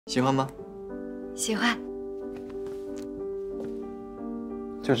喜欢吗？喜欢。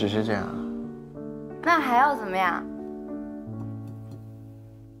就只是这样啊？那还要怎么样？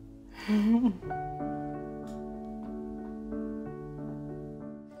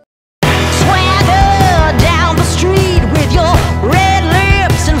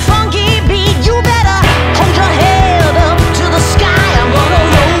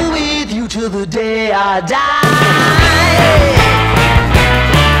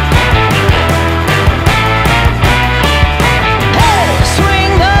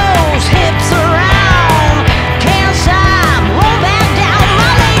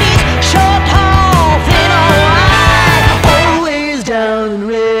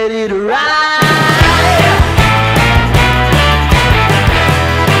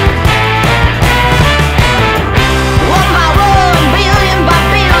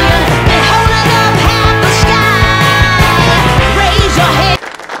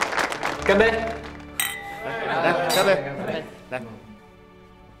干杯！来，干杯！来。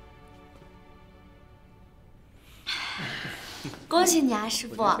恭喜你啊，师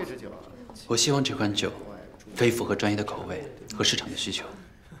傅！我希望这款酒非符合专业的口味和市场的需求，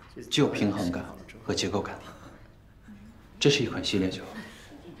具有平衡感和结构感。这是一款系列酒，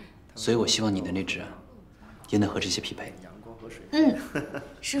所以我希望你的那支也能和这些匹配。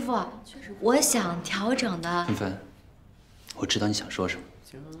师傅，我想调整的。纷纷，我知道你想说什么。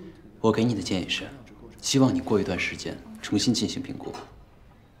我给你的建议是，希望你过一段时间重新进行评估，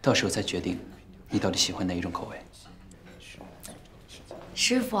到时候再决定你到底喜欢哪一种口味。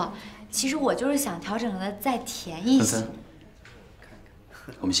师傅，其实我就是想调整的再甜一些。纷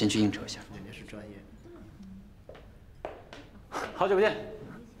纷，我们先去应酬一下。好久不见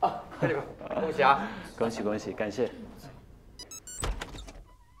啊！这个恭喜啊！恭喜恭喜，感谢。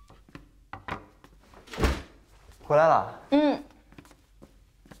回来了。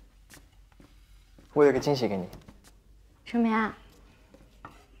我有个惊喜给你。什么呀？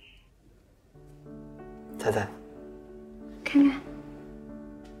猜猜。看看。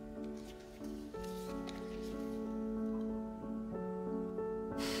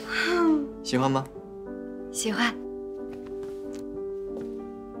喜欢吗？喜欢。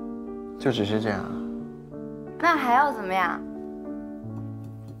就只是这样啊？那还要怎么样？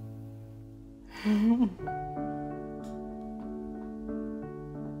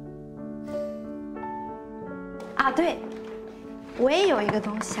啊，对，我也有一个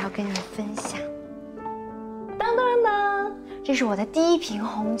东西要跟你分享。当当当，这是我的第一瓶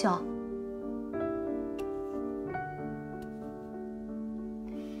红酒。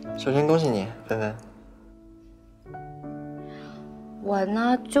首先恭喜你，芬芬。我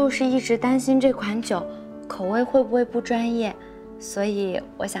呢，就是一直担心这款酒口味会不会不专业，所以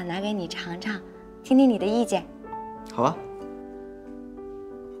我想拿给你尝尝，听听你的意见。好啊。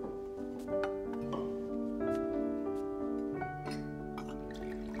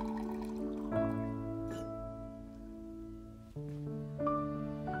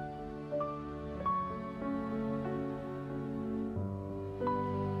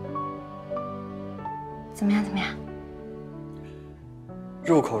怎么样？怎么样？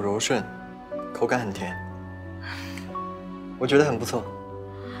入口柔顺，口感很甜，我觉得很不错。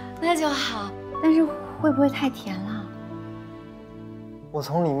那就好，但是会不会太甜了？我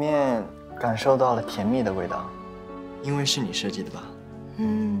从里面感受到了甜蜜的味道，因为是你设计的吧？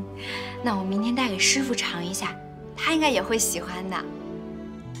那我明天带给师傅尝一下，他应该也会喜欢的。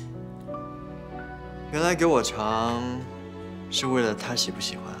原来给我尝，是为了他喜不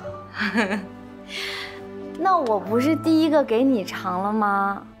喜欢啊？那我不是第一个给你尝了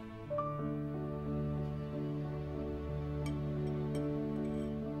吗？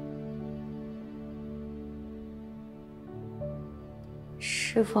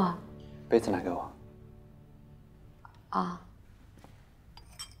师傅，杯子拿给我。哦。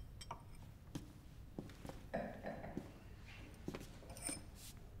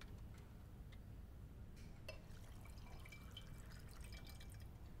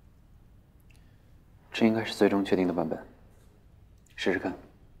这应该是最终确定的版本，试试看。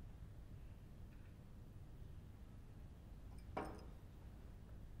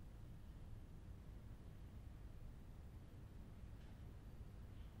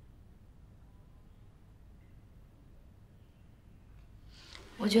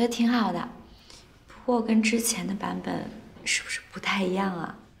我觉得挺好的，不过跟之前的版本是不是不太一样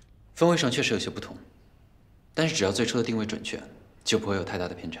啊？风味上确实有些不同，但是只要最初的定位准确，就不会有太大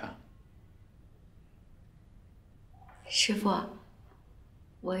的偏差。师傅，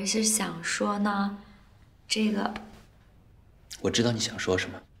我是想说呢，这个……我知道你想说什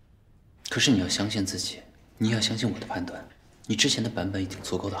么，可是你要相信自己，你要相信我的判断，你之前的版本已经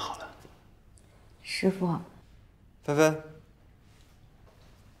足够的好了。师傅，芬芬，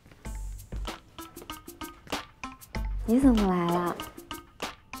你怎么来了？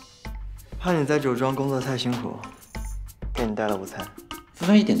怕你在酒庄工作太辛苦，给你带了午餐。芬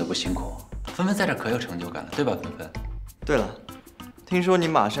芬一点都不辛苦，芬芬在这可有成就感了，对吧，芬芬？对了，听说你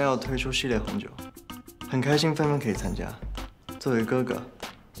马上要推出系列红酒，很开心芬芬可以参加。作为哥哥，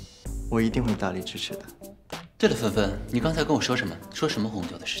我一定会大力支持的。对了，芬芬，你刚才跟我说什么？说什么红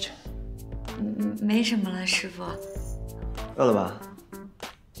酒的事情？没什么了，师傅。饿了吧？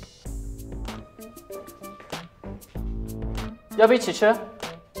要不一起吃？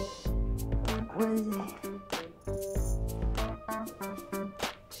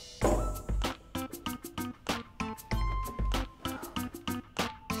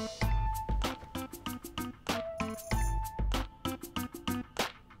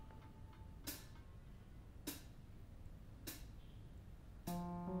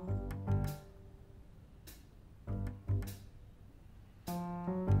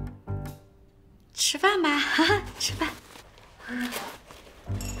吃饭吧，哈哈，吃饭。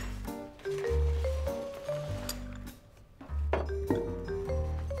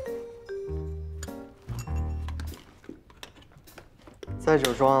在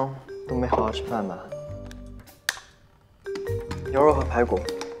酒庄都没好好吃饭吧？牛肉和排骨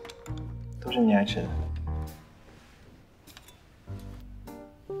都是你爱吃的。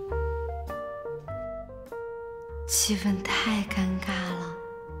气氛太尴尬了，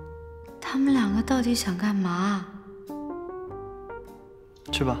他们两个到底想干嘛？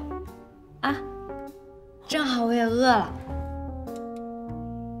吃吧。啊，正好我也饿了。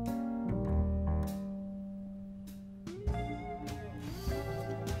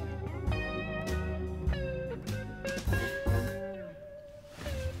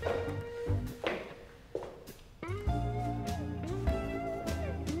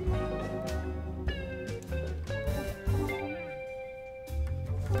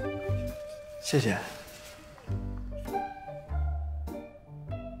谢谢。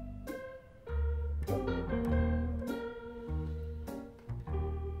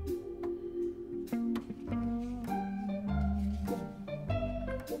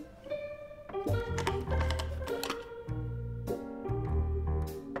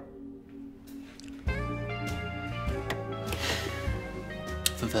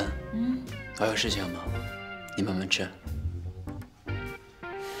芬芬，我有事情要忙，你慢慢吃。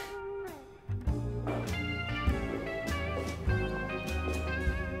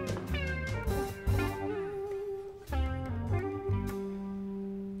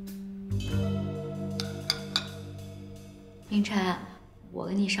凌晨，我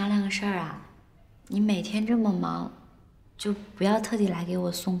跟你商量个事儿啊，你每天这么忙，就不要特地来给我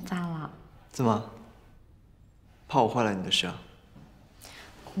送饭了。怎么？怕我坏了你的事啊？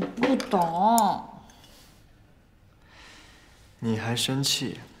你不懂。你还生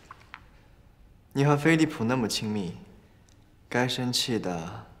气？你和飞利浦那么亲密，该生气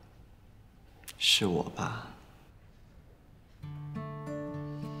的是我吧？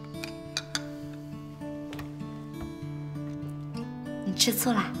你吃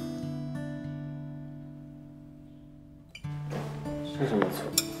醋啦？吃什么醋？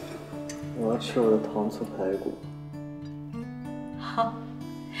我要吃我的糖醋排骨。好，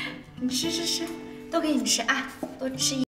你吃，都给你吃啊，多吃一。